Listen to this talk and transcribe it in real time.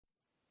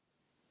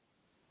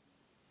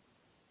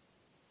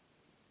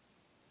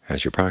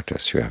as you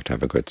practice, you have to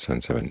have a good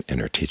sense of an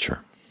inner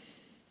teacher,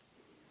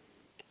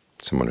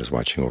 someone who's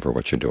watching over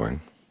what you're doing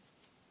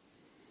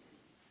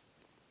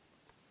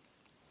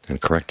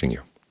and correcting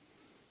you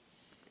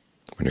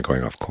when you're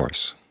going off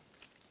course.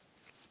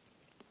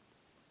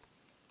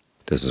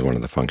 This is one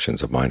of the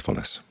functions of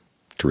mindfulness,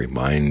 to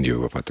remind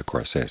you of what the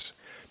Course is.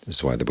 This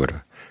is why the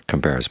Buddha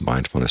compares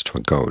mindfulness to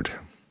a goad.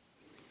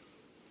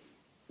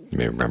 You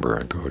may remember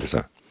a goad is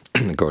a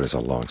goad is a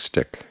long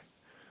stick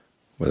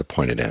with a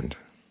pointed end.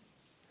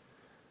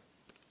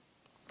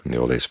 In the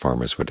old days,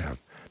 farmers would have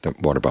the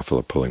water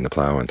buffalo pulling the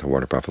plow, and the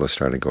water buffalo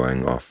started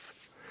going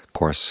off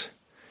course.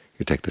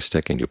 You take the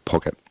stick and you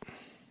poke it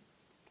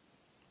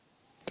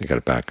to get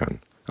it back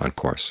on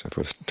course. If it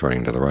was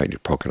turning to the right, you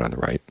poke it on the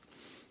right.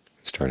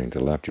 If it's turning to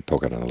the left, you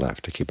poke it on the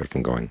left to keep it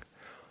from going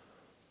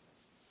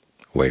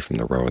away from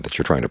the road that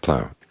you're trying to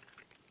plow.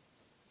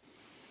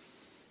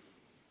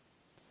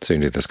 So you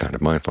need this kind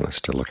of mindfulness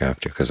to look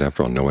after you, because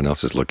after all, no one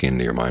else is looking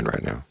into your mind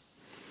right now.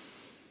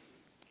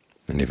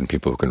 And even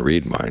people who can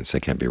read minds, they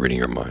can't be reading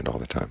your mind all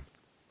the time.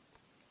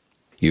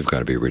 You've got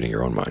to be reading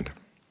your own mind.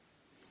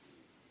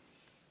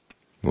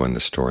 When the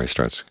story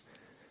starts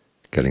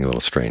getting a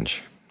little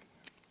strange,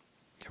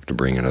 you have to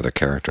bring in other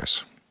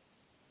characters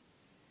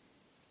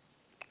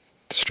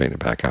to straighten it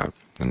back out.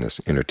 And this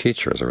inner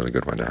teacher is a really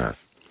good one to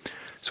have.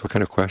 So what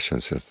kind of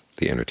questions does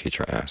the inner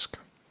teacher ask?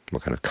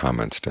 What kind of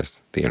comments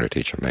does the inner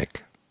teacher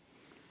make?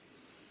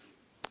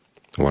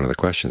 One of the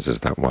questions is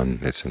that one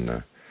that's in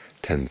the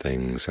 10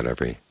 things that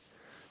every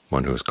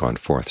one who has gone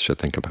forth should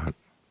think about.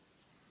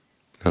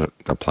 And it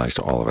applies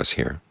to all of us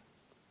here.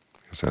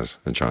 Because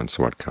as John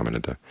Sawat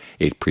commented, the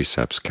 8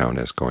 precepts count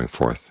as going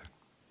forth.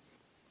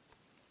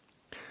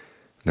 And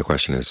the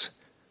question is,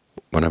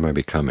 what am I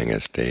becoming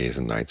as days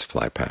and nights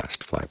fly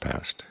past, fly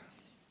past?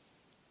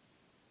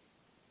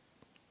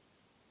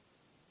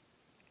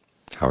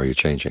 How are you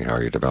changing? How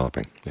are you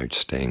developing? Are you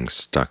staying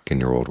stuck in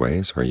your old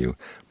ways, or are you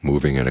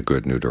moving in a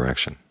good new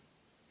direction?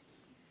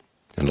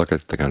 And look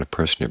at the kind of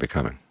person you're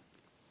becoming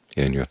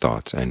in your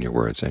thoughts and your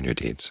words and your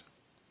deeds.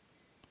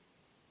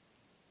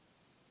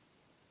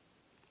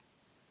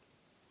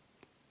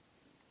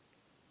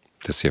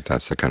 To see if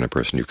that's the kind of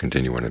person you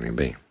continue wanting to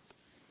be.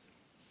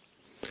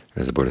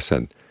 As the Buddha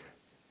said,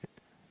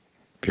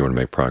 if you want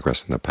to make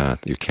progress in the path,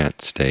 you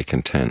can't stay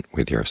content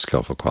with your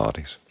skillful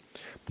qualities,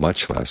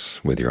 much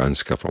less with your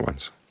unskillful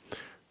ones.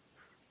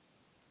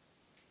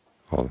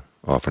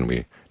 Often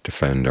we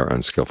defend our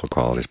unskillful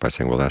qualities by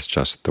saying, well, that's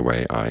just the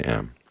way I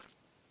am.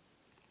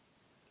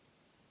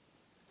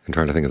 And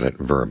try to think of that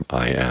verb,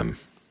 I am,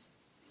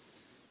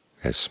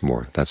 as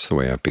more, that's the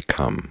way I've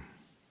become.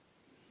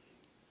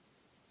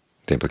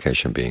 The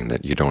implication being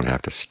that you don't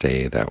have to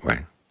stay that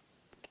way.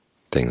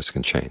 Things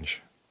can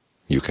change.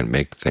 You can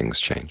make things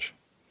change.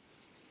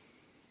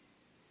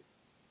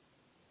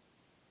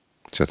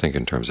 So think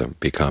in terms of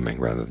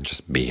becoming rather than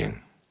just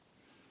being.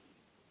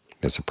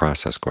 There's a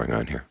process going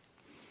on here.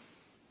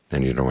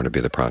 And you don't want to be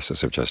the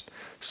process of just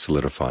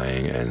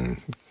solidifying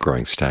and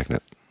growing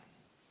stagnant.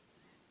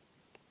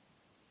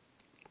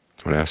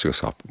 You want to ask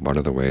yourself, what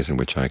are the ways in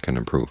which I can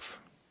improve?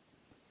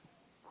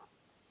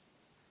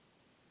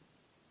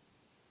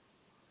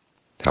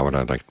 How would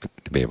I like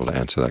to be able to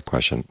answer that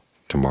question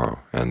tomorrow,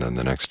 and then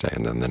the next day,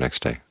 and then the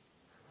next day?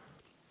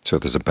 So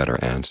there's a better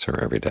answer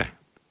every day.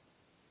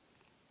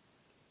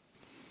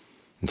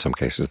 In some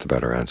cases, the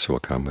better answer will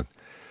come with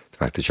the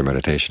fact that your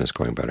meditation is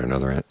going better.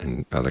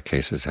 In other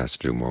cases, it has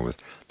to do more with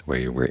the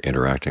way we're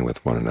interacting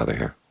with one another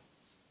here.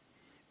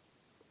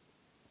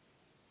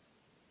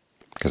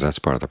 Because that's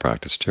part of the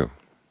practice too.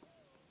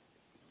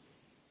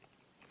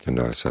 You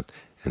notice that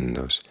in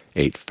those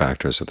 8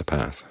 factors of the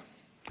path,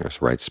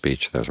 there's right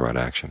speech, there's right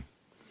action.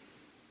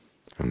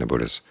 And the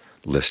Buddha's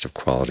list of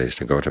qualities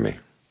to go to me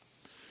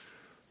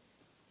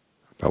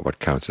about what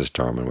counts as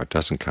Dharma and what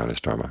doesn't count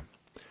as Dharma.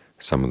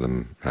 Some of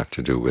them have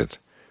to do with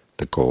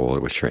the goal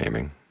at which you're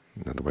aiming.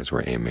 In other words,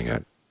 we're aiming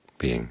at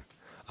being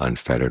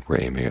unfettered,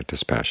 we're aiming at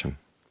dispassion.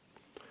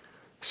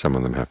 Some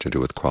of them have to do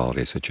with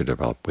qualities that you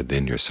develop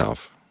within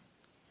yourself,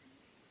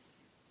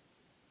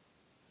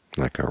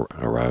 like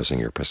arousing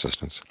your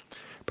persistence.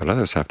 But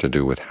others have to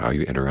do with how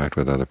you interact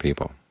with other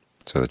people,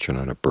 so that you're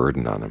not a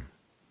burden on them.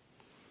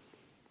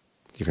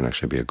 You can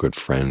actually be a good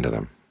friend to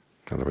them.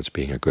 In other words,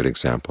 being a good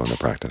example in the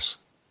practice,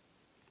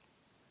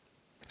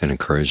 and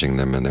encouraging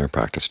them in their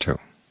practice too.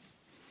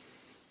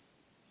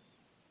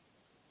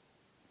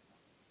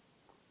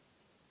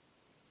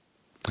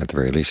 At the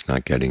very least,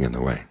 not getting in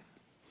the way.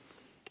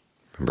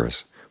 Remember,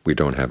 we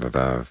don't have a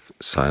vow of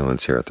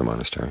silence here at the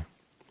monastery.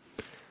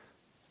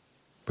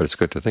 But it's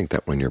good to think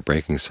that when you're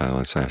breaking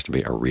silence, there has to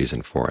be a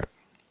reason for it,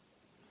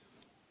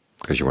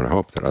 because you want to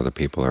hope that other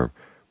people are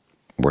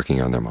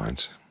working on their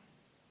minds.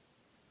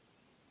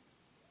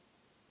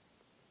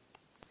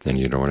 And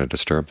you don't want to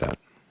disturb that.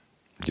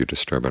 You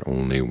disturb it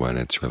only when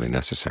it's really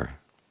necessary.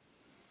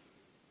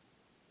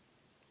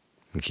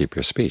 And keep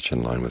your speech in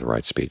line with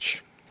right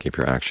speech. Keep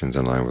your actions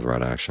in line with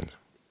right actions.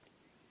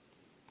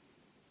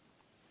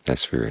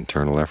 As for your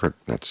internal effort,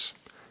 that's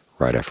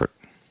right effort.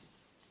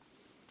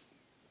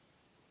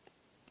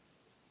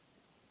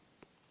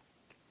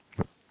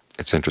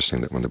 It's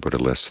interesting that when the Buddha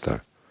lists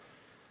the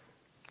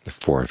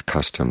four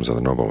customs of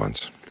the noble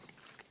ones,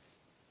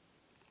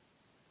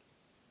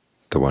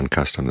 the one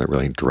custom that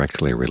really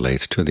directly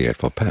relates to the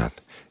Eightfold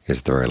Path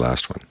is the very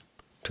last one,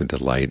 to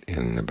delight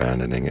in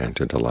abandoning and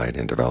to delight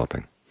in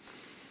developing.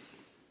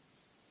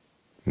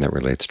 And that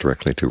relates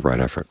directly to right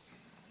effort.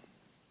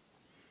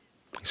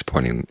 He's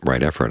pointing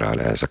right effort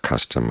out as a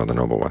custom of the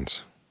noble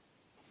ones.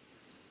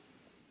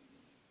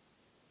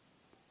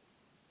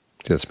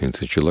 This means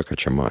that you look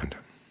at your mind,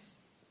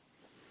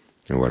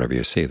 and whatever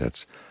you see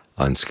that's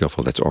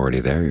unskillful, that's already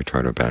there, you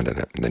try to abandon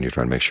it, and then you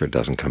try to make sure it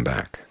doesn't come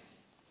back.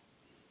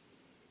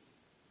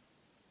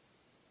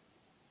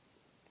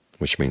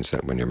 Which means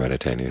that when you're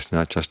meditating, it's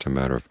not just a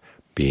matter of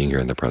being here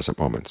in the present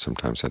moment.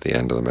 Sometimes at the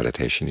end of the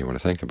meditation you want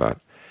to think about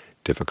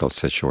difficult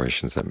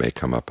situations that may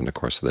come up in the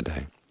course of the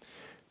day,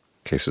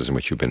 cases in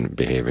which you've been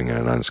behaving in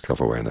an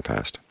unskillful way in the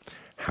past.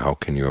 How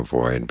can you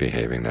avoid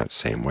behaving that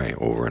same way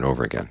over and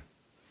over again?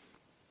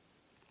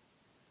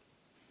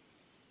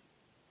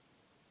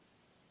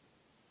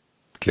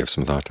 Give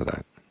some thought to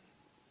that.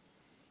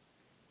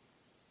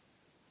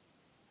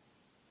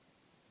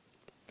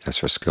 As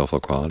for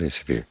skillful qualities,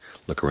 if you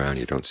look around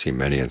you don't see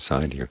many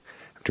inside, you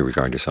have to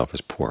regard yourself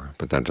as poor.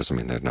 But that doesn't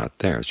mean they're not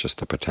there. It's just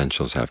the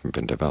potentials haven't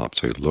been developed.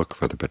 So you look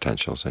for the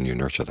potentials and you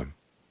nurture them.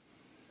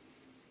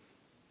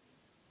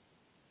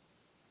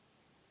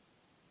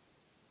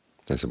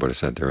 As the Buddha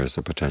said, there is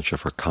the potential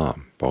for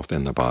calm, both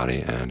in the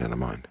body and in the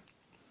mind.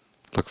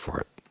 Look for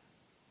it.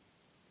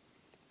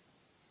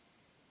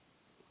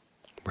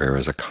 Where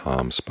is a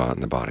calm spot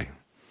in the body?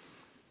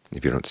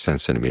 If you don't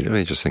sense it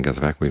immediately, just think of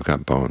the fact we've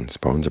got bones.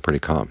 Bones are pretty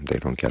calm. They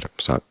don't get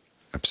upset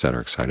or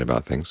excited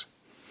about things.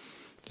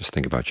 Just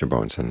think about your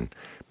bones and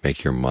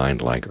make your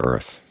mind like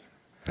earth,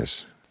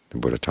 as the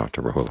Buddha taught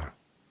to Rahula.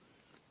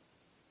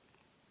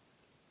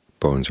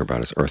 Bones are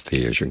about as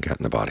earthy as you can get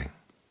in the body,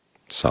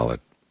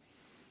 solid,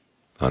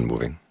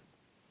 unmoving.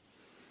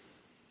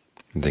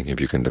 And think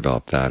if you can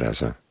develop that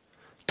as a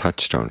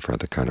touchstone for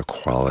the kind of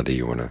quality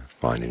you want to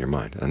find in your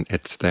mind. And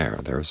it's there.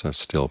 There is a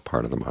still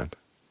part of the mind.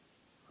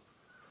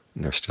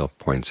 And there's still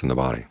points in the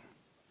body.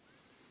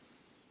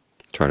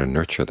 Try to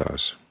nurture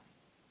those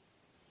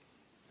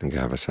and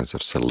have a sense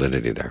of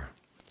solidity there,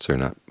 so you're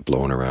not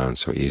blown around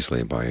so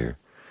easily by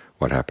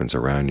what happens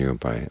around you,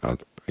 by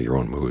your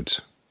own moods.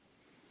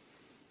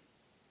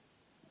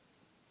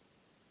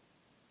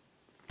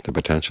 The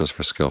potentials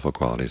for skillful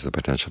qualities, the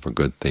potential for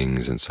good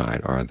things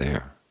inside are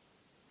there.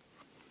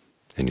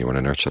 And you want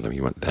to nurture them.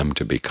 You want them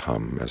to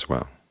become as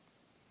well.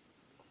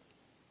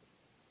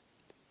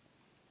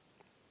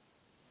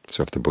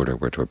 So if the Buddha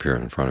were to appear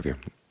in front of you,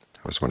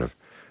 that was one of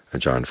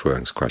John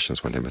Fuang's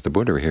questions one day. If the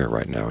Buddha were here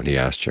right now and he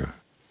asked you,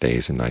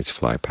 days and nights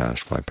fly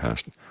past,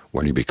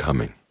 what are you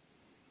becoming?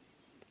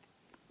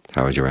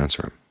 How would you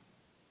answer him?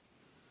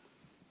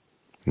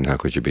 And how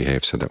could you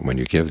behave so that when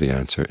you give the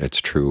answer, it's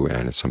true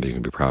and it's something you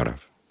can be proud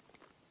of?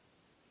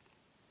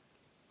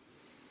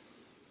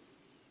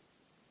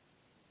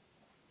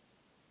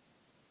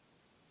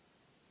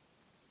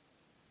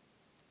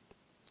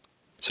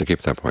 So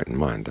keep that point in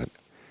mind, that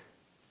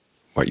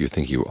what you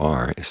think you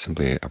are is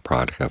simply a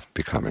product of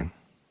becoming,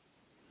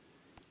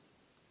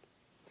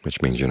 which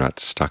means you're not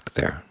stuck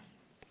there.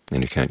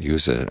 And you can't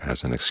use it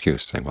as an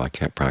excuse, saying, well, I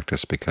can't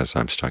practice because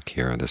I'm stuck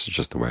here, this is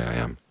just the way I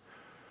am.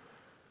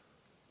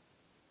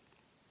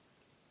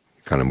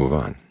 You kind of move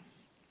on.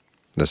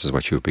 This is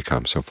what you've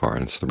become so far,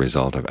 and it's the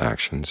result of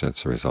actions,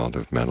 it's the result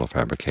of mental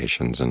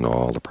fabrications and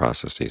all the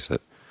processes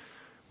that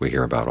we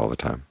hear about all the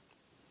time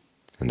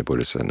in the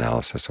Buddhist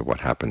analysis of what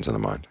happens in the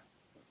mind.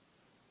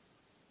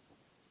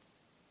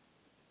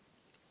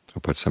 So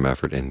put some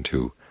effort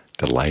into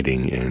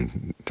delighting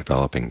in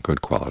developing good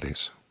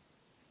qualities.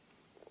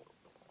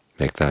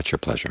 Make that your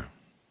pleasure.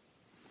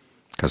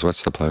 Because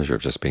what's the pleasure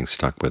of just being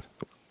stuck with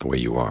the way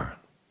you are?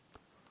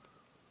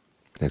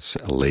 It's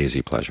a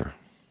lazy pleasure.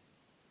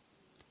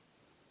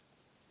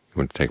 You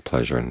want to take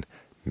pleasure in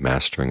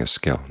mastering a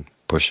skill,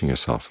 pushing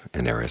yourself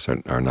in areas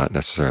that are not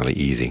necessarily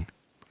easy,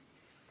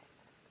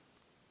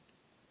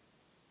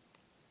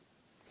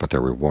 but they're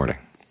rewarding.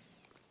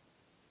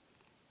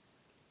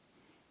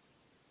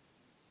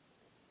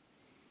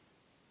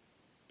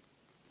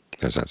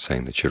 There's that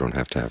saying that you don't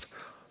have to have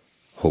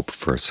hope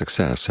for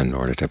success in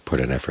order to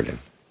put an effort in.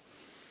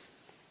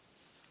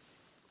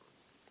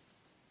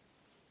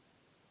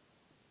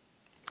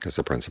 Because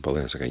the principle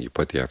is, okay, you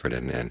put the effort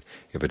in, and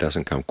if it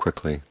doesn't come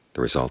quickly, if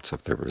the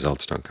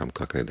results don't come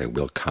quickly, they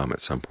will come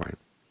at some point.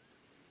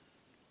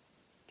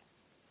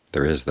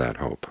 There is that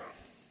hope.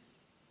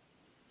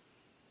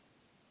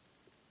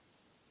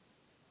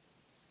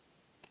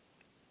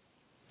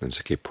 And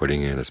so keep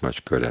putting in as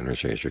much good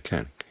energy as you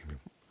can,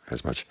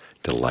 as much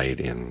delight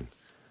in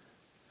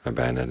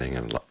abandoning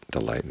and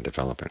delight in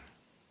developing.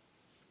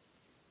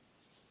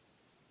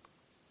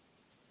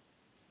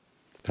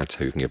 That's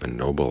how you can give a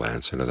noble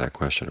answer to that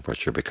question of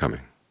what you're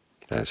becoming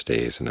as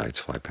days and nights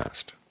fly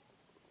past.